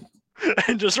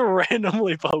 And just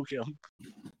randomly poke him.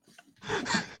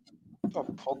 I'll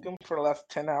poke him for the last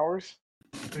 10 hours.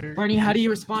 Bernie, how do you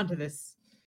respond to this?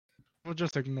 We'll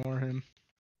just ignore him.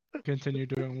 Continue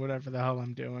doing whatever the hell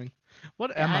I'm doing.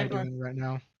 What am I Ivor. doing right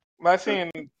now? My thing,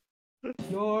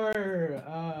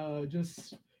 You're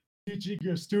just teaching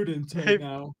your students Hey,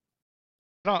 now.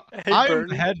 No, Hey, I'm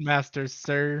Bernie. headmaster,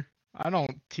 sir. I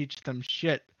don't teach them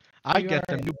shit. I You get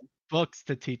are- them new books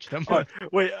to teach them. Oh,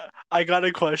 wait, I got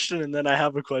a question, and then I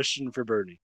have a question for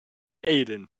Bernie.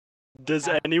 Aiden, does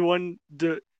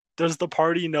does the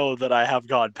party know that I have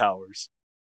god powers?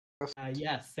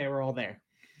 Yes, they were all there.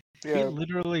 He yeah,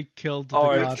 literally killed the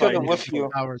Alright, god killed fine. him with you.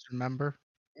 powers, remember?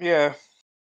 Yeah.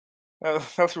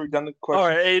 That's a redundant question.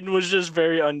 Alright, Aiden was just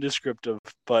very undescriptive,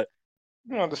 but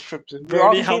You know, descriptive.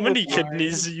 Bernie, how many kids?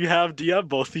 kidneys do you have? Do you have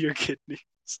both of your kidneys?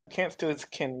 Can't steal his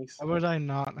kidneys. Why would I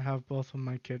not have both of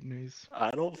my kidneys?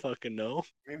 I don't fucking know.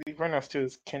 Maybe we're not steal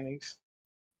his kidneys.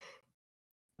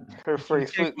 Her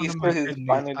phrase. Take one He's of put my his kidneys,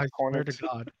 vine in I the corner. swear to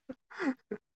God.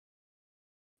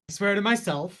 I swear to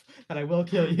myself that I will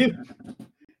kill you.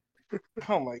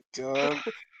 Oh my god.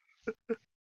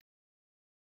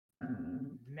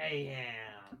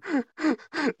 Mayhem.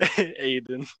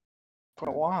 Aiden,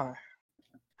 But why?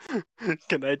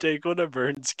 can I take one of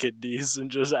Vern's kidneys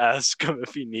and just ask him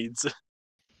if he needs it?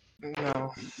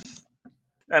 No.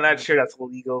 I'm not sure that's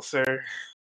illegal, sir.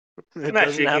 It not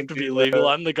doesn't sure you have can to be do legal. that.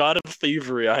 I'm the god of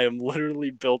thievery. I am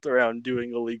literally built around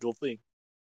doing illegal things.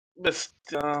 But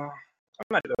I'm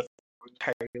not gonna.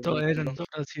 So Aiden,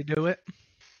 does he do it?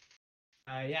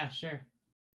 Yeah, sure.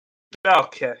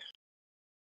 Okay.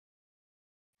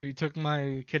 You took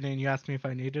my kidney and you asked me if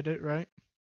I needed it, right?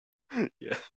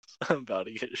 Yeah, I'm about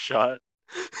to get shot.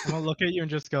 I'm gonna look at you and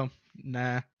just go,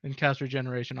 nah, and cast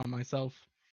regeneration on myself.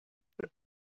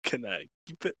 Can I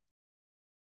keep it?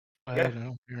 I Yeah. don't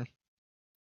know. Here.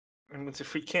 And it's a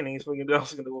free kidneys. What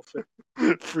else gonna go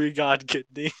for? Free god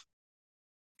kidney.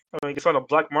 I mean, it's on a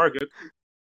black market.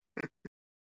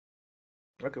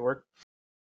 That could work.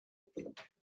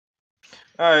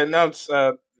 Alright, now it's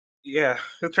yeah.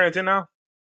 Who turns in now?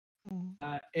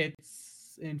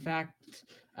 It's in fact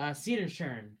Cedar's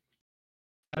turn.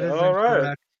 That is Alright.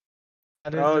 incorrect.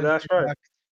 That is Oh, that's right. incorrect.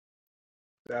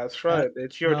 That's right.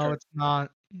 It's your No, turn. it's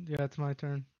not. Yeah, it's my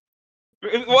turn.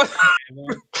 What?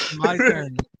 My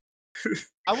turn.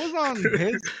 I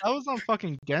was on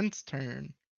fucking Gent's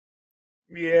turn.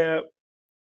 Yeah.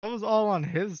 That was all on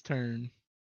his turn.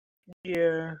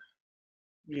 Yeah.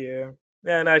 Yeah.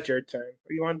 Yeah, now it's your turn.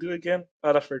 You want to do it again?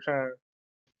 Oh, that's for trying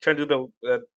to do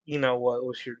the you know what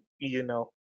was your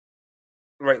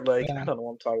right leg. Yeah. I don't know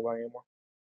what I'm talking about anymore.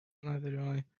 Neither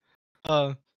do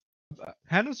I.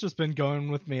 Hannah's just been going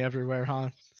with me everywhere, huh?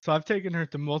 So I've taken her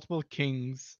to multiple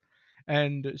kings,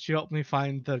 and she helped me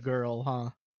find the girl,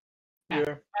 huh?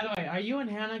 Yeah. By the way, are you and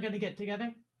Hannah gonna get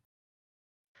together?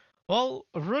 Well,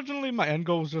 originally my end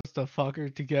goal was just to fuck her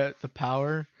to get the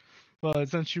power, but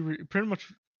since she pretty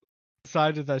much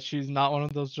decided that she's not one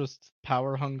of those just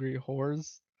power hungry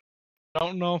whores, I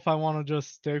don't know if I want to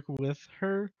just stick with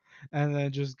her and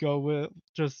then just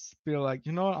just be like,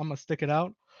 you know what, I'm gonna stick it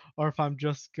out, or if I'm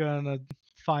just gonna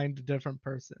find a different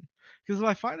person. Because if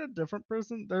I find a different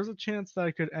person, there's a chance that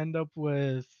I could end up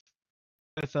with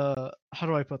how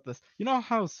do I put this? You know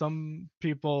how some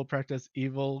people practice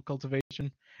evil cultivation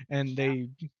and they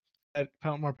get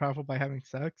more powerful by having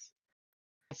sex?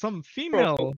 Some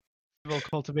female evil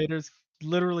cultivators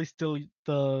literally steal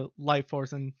the life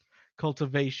force and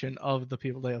cultivation of the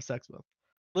people they have sex with.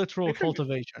 Literal You think-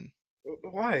 cultivation.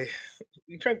 Why?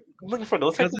 You trying looking for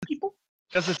those types of people?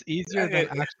 Because it's easier than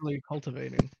actually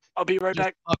cultivating. I'll be right Just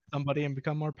back. fuck somebody and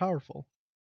become more powerful.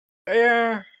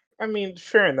 Yeah, I mean,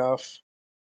 fair enough.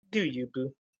 Do you, boo?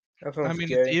 That I sounds mean,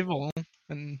 gay. it's evil,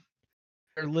 and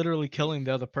they're literally killing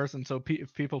the other person. So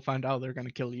if people find out, they're gonna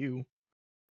kill you.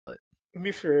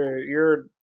 Be fair,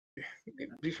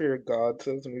 God,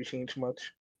 so it doesn't really change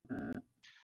much.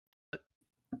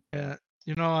 Yeah,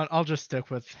 you know what? I'll just stick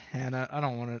with Hannah. I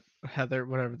don't want to Heather,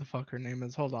 whatever the fuck her name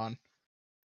is. Hold on.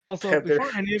 Also, Heather.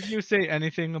 before any of you say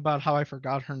anything about how I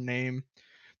forgot her name,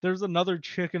 there's another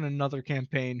chick in another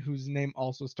campaign whose name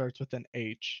also starts with an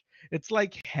H. It's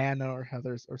like Hannah or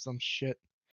Heather's or some shit.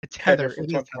 It's Heather Heather. from It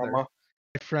is Heather. Mama.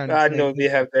 My friend's I name know is they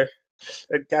have there.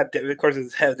 God damn it, of course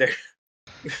it's Heather.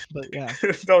 but yeah.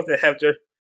 No, they have there.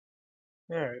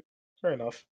 Alright, fair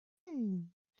enough.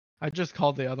 I just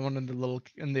called the other one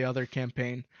in the other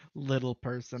campaign little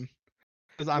person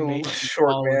because I'm Little 8 feet short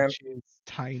tall man. and she's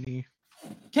tiny.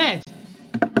 Okay.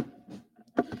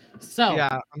 So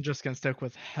Yeah, I'm just gonna stick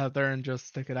with Heather and just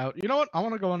stick it out. You know what? I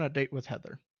want to go on a date with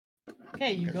Heather.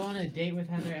 okay, you go on a date with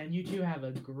Heather, and you two have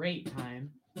a great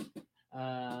time.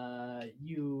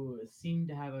 You seem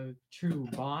to have a true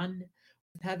bond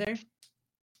with Heather.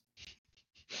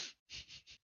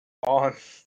 On.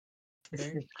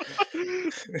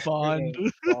 Bond.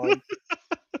 Bond.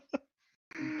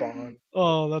 Bond.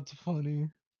 Oh, that's funny.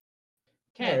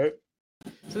 Okay, Alright.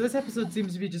 so this episode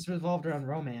seems to be just revolved around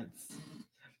romance.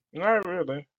 Not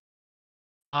really.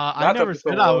 I Not never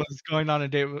episode said I one. was going on a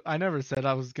date with. I never said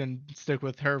I was gonna stick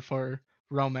with her for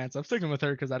romance. I'm sticking with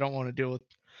her because I don't want to deal with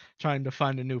trying to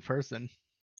find a new person.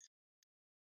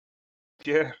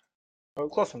 Yeah. Oh,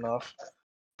 close enough.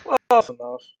 Close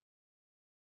enough.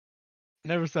 I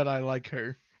never said I like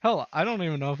her. Hell, I don't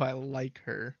even know if I like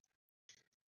her.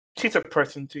 She's a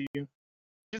person to you.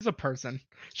 She's a person.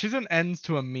 She's an ends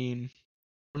to a mean.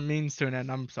 Or means to an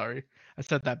end. I'm sorry. I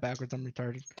said that backwards. I'm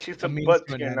retarded. She's A a means butt to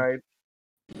to an your end. night.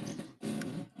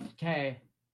 Okay,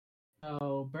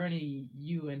 so Bernie,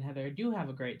 you and Heather do have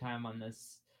a great time on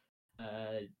this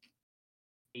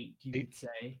date, you could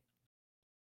say.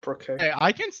 Okay. Hey,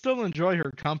 I can still enjoy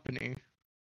her company.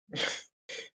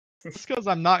 Just because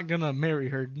I'm not gonna marry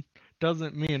her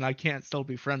doesn't mean I can't still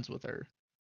be friends with her.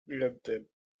 Yeah,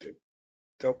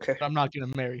 okay. I'm not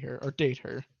gonna marry her or date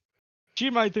her. She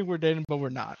might think we're dating, but we're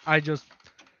not. I just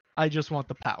want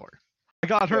the power. I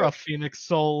got her Yeah. a Phoenix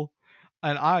Soul,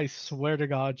 and I swear to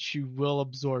God, she will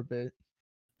absorb it.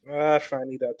 I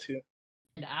need that too.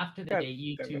 And after the God date,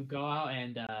 you damn two it. go out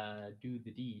and do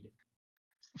the deed.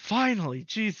 Finally,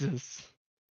 Jesus.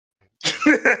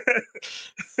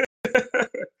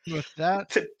 With that,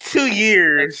 Took 2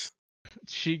 years.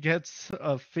 she gets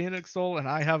a Phoenix Soul, and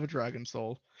I have a Dragon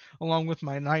Soul, along with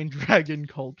my 9 Dragon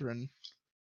Cauldron.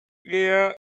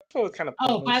 Yeah. So it's kind of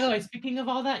Oh, by the way, speaking of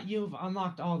all that, you've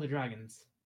unlocked all the dragons.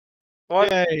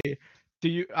 What?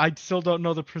 Yay! I still don't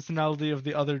know the personality of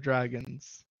the other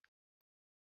dragons.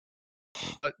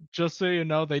 But just so you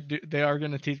know, they are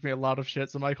gonna teach me a lot of shit.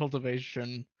 So my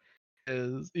cultivation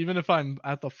is, even if I'm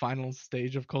at the final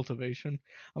stage of cultivation,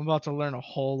 I'm about to learn a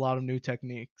whole lot of new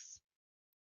techniques.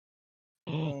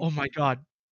 Oh my god.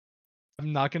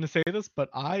 I'm not gonna say this, but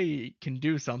I can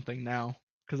do something now.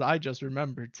 Because I just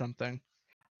remembered something.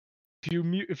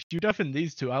 If you deafen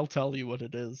these two, I'll tell you what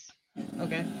it is.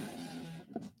 Okay.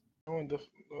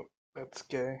 That's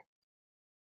gay.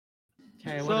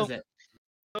 Okay, what is So- it?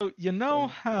 So you know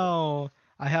how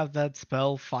I have that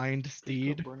spell Find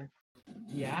Steed?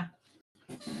 Yeah.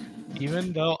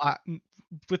 Even though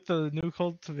with the new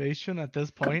cultivation at this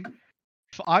point,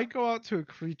 if I go out to a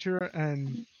creature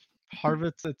and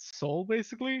harvest its soul,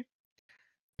 basically,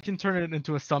 I can turn it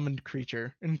into a summoned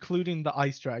creature, including the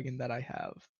ice dragon that I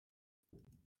have.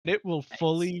 It will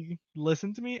fully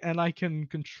listen to me, and I can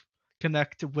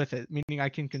connect with it, meaning I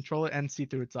can control it and see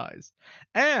through its eyes.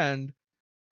 And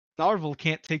Narvel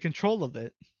can't take control of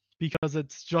it because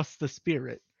it's just the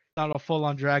spirit, not a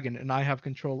full-on dragon, and I have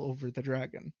control over the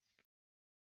dragon.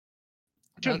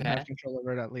 Shouldn't Okay. have control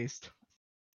over it at least.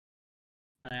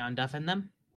 Can I undeafen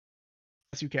them?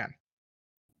 Yes, you can.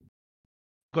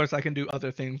 Of course, I can do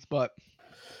other things, but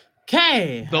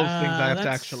Okay. those things I have to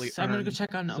actually I'm gonna go earn,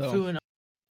 check on so- Fu and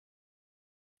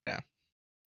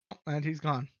and he's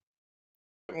gone.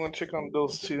 I'm gonna check on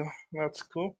those two. That's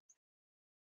cool.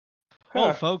 Well,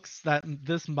 Huh. folks,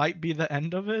 this might be the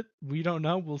end of it. We don't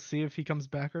know. We'll see if he comes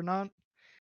back or not.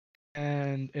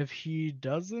 And if he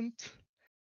doesn't,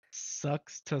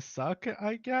 sucks to suck,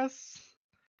 I guess.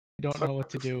 I don't know what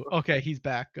to Sucks to do. suck. Okay, he's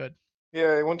back. Good.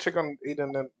 Yeah, I want to check on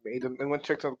Aiden and Aiden. I want to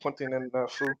check on Quentin and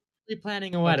Fu.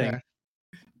 planning a wedding. Okay.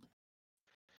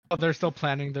 Oh, they're still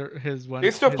planning his wedding.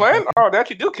 They still playing? Oh, they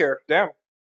actually do care. Damn.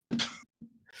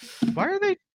 Why are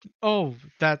they? Oh,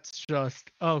 that's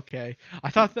just okay. I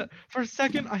thought that for a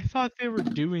second. I thought they were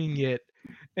doing it,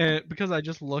 because I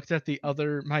just looked at the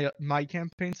other my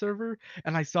campaign server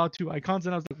and I saw two icons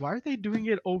and I was like, why are they doing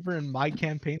it over in my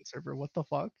campaign server? What the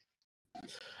fuck?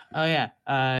 Oh yeah.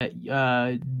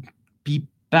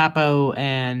 Bappo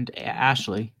and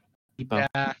Ashley. Beepo.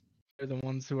 Yeah, they're the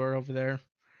ones who are over there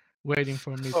waiting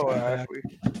for me to Oh, come back.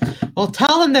 Ashley. Well,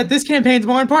 tell them that this campaign's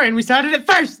more important. We started it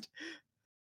first.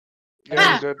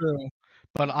 Yeah, you did. True,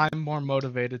 but I'm more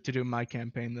motivated to do my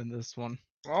campaign than this one.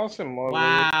 Awesome, motivated.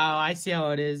 Wow, I see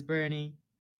how it is, Bernie.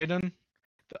 Aiden,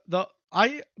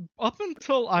 I up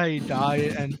until I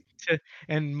die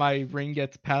and my ring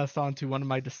gets passed on to one of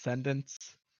my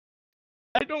descendants,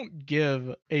 I don't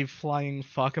give a flying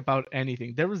fuck about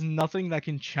anything. There was nothing that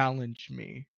can challenge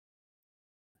me.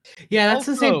 Yeah, that's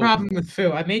the same Also- problem with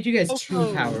Fu. I made you guys too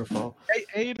also- powerful.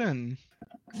 Hey, Aiden,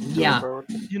 Yeah.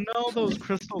 you know those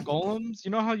crystal golems?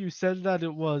 You know how you said that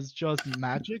it was just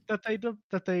magic that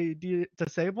they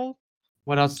disable?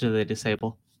 What else do they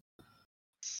disable?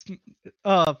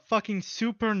 Fucking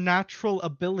supernatural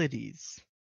abilities.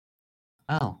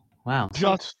 Oh, wow.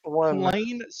 Just one.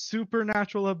 plain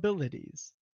supernatural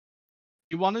abilities.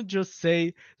 You want to just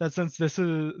say that since this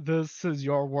is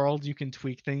your world, you can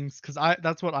tweak things? Because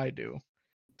that's what I do.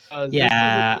 This is a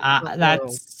Yeah, different world.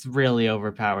 that's really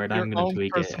overpowered. Your I'm gonna own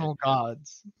tweak personal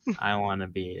gods. it. I want to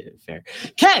be fair.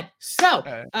 Okay, so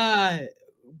Okay.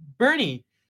 Bernie,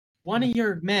 one of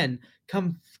your men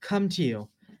come to you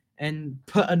and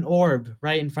put an orb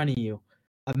right in front of you,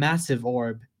 a massive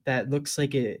orb that looks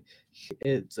like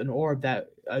it's an orb that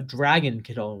a dragon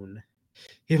could own.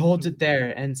 He holds it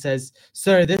there and says,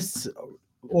 "Sir, this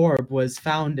orb was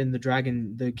found in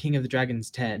the king of the dragon's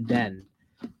den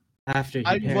after he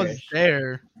I was perished."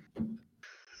 there.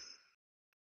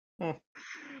 Hmm.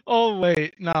 Oh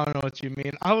wait, now I know what you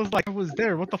mean. I was like, I was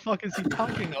there. What the fuck is he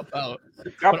talking about?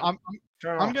 But I'm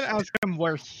gonna ask him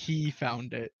where he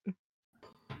found it.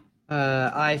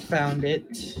 I found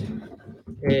it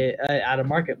at a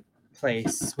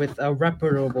marketplace with a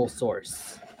reputable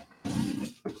source.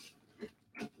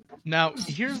 Now,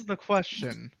 here's the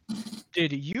question.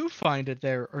 Did you find it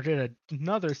there, or did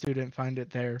another student find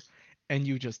it there, and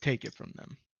you just take it from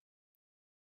them?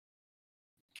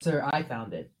 Sir, I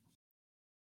found it.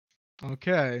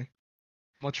 Okay.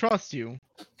 I'll trust you.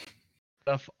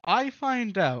 If I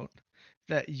find out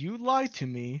that you lied to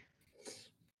me,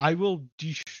 I will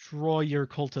destroy your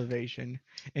cultivation,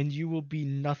 and you will be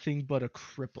nothing but a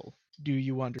cripple. Do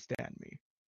you understand me?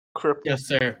 Cripple. Yes,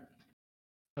 sir.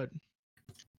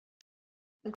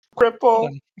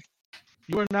 Cripple.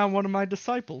 You are now one of my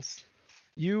disciples.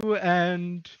 You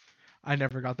and I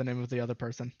never got the name of the other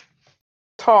person.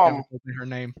 Tom. Never told me her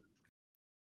name.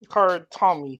 Card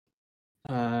Tommy.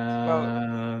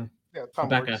 Uh, Yeah, Tom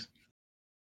Rebecca. works.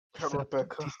 Yeah,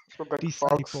 Rebecca. Rebecca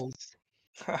Disciples.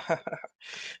 Fox.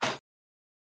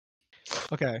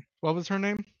 Okay, what was her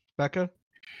name? Becca?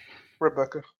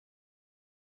 Rebecca.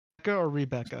 Becca or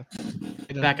Rebecca?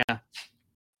 Becca.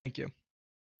 Thank you.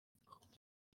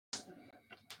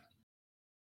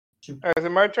 Is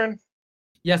it my turn?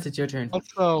 Yes, it's your turn.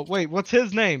 Also, wait, what's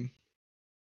his name?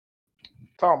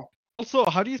 Tom. Also,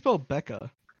 how do you spell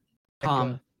Becca?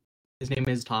 Tom. Becca. His name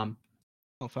is Tom.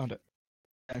 Oh, found it.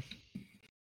 Okay.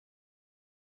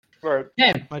 Right.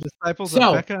 Okay, My disciples So-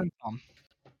 are Becca and Tom.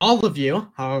 all of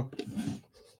you are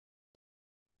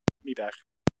Me back.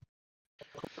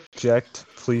 Object.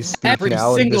 Please speak every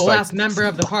now. single last member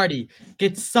of the party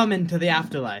gets summoned to the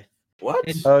afterlife. What?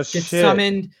 And Oh gets shit!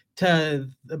 summoned to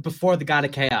before the god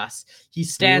of chaos. He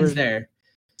stands were- there,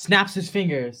 snaps his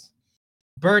fingers.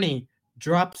 Bernie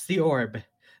drops the orb.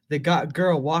 The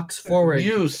girl walks forward.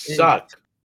 You suck.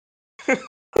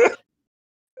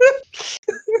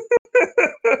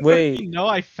 Wait. You know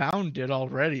I found it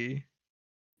already.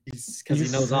 Because he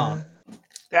knows all.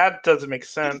 That doesn't make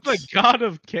sense. It's the god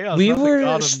of chaos. We not the were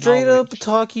god of straight up knowledge.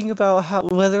 talking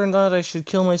about whether or not I should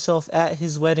kill myself at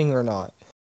his wedding or not.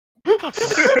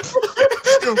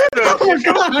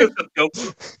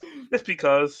 Just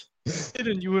because.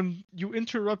 Didn't you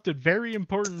interrupted very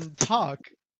important talk?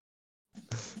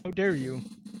 How dare you?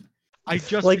 I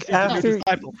just Like received a new after,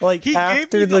 disciple. like He gave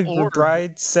after me the the orb.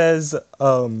 bride says,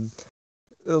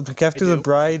 like after the do.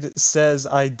 bride says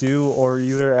I do, or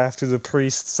either after the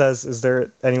priest says, "Is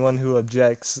there anyone who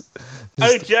objects?"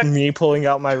 I Just object. me pulling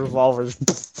out my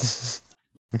revolvers,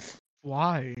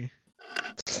 Why?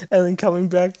 and then coming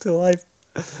back to life.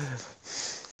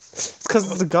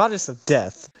 Because of the goddess of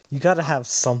death. You gotta have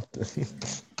something.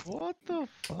 What the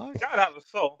fuck? Gotta have a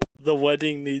soul. The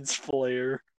wedding needs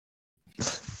flair.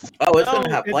 Oh, it's No, gonna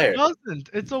have it players. doesn't.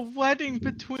 It's a wedding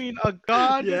between a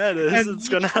god. Yeah, it is. and It's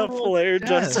gonna have literal flair. death.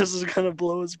 Justice is gonna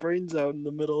blow his brains out in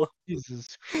the middle.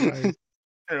 Jesus Christ.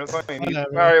 Whatever.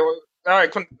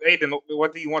 Alright, Aiden,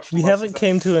 what do you want from We us? haven't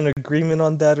came to an agreement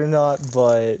on that or not,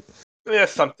 but Yeah,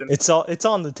 something. it's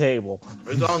on the table.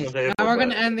 It's on the table. Now we're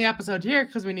gonna but- end the episode here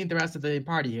because we need the rest of the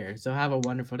party here. So have a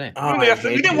wonderful day. Oh, We I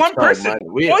need hate one you so person. much.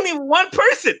 We- Only one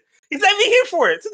person. He's not even here for it.